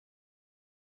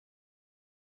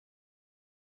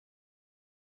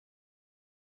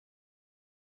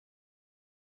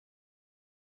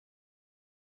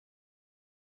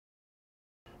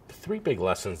three big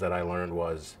lessons that I learned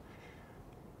was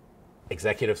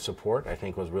executive support, I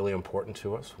think, was really important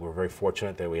to us. We're very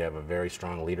fortunate that we have a very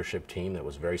strong leadership team that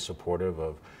was very supportive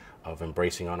of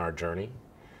embracing on our journey.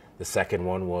 The second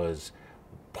one was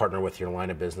partner with your line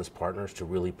of business partners to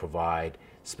really provide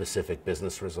specific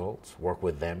business results, work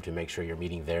with them to make sure you're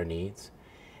meeting their needs.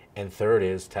 And third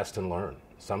is test and learn.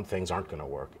 Some things aren't going to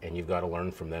work, and you've got to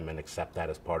learn from them and accept that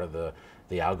as part of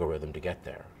the algorithm to get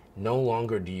there. No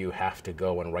longer do you have to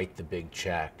go and write the big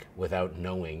check without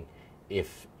knowing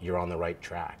if you're on the right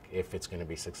track, if it's going to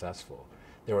be successful.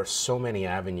 There are so many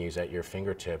avenues at your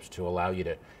fingertips to allow you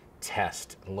to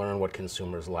test, learn what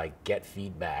consumers like, get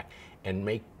feedback, and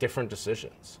make different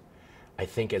decisions. I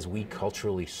think as we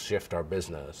culturally shift our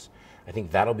business, I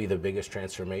think that'll be the biggest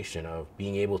transformation of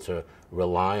being able to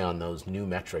rely on those new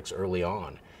metrics early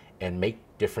on and make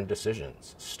different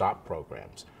decisions, stop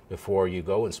programs before you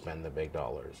go and spend the big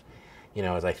dollars. You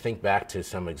know, as I think back to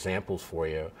some examples for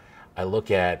you, I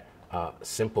look at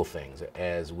simple things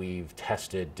as we've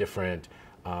tested different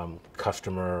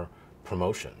customer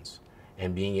promotions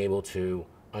and being able to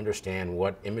understand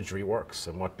what imagery works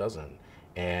and what doesn't,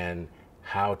 and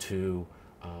how to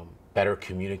better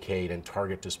communicate and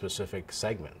target to specific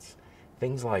segments.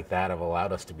 Things like that have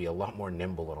allowed us to be a lot more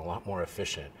nimble and a lot more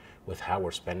efficient with how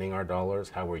we're spending our dollars,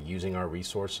 how we're using our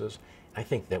resources. I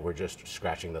think that we're just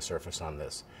scratching the surface on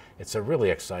this. It's a really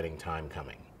exciting time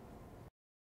coming.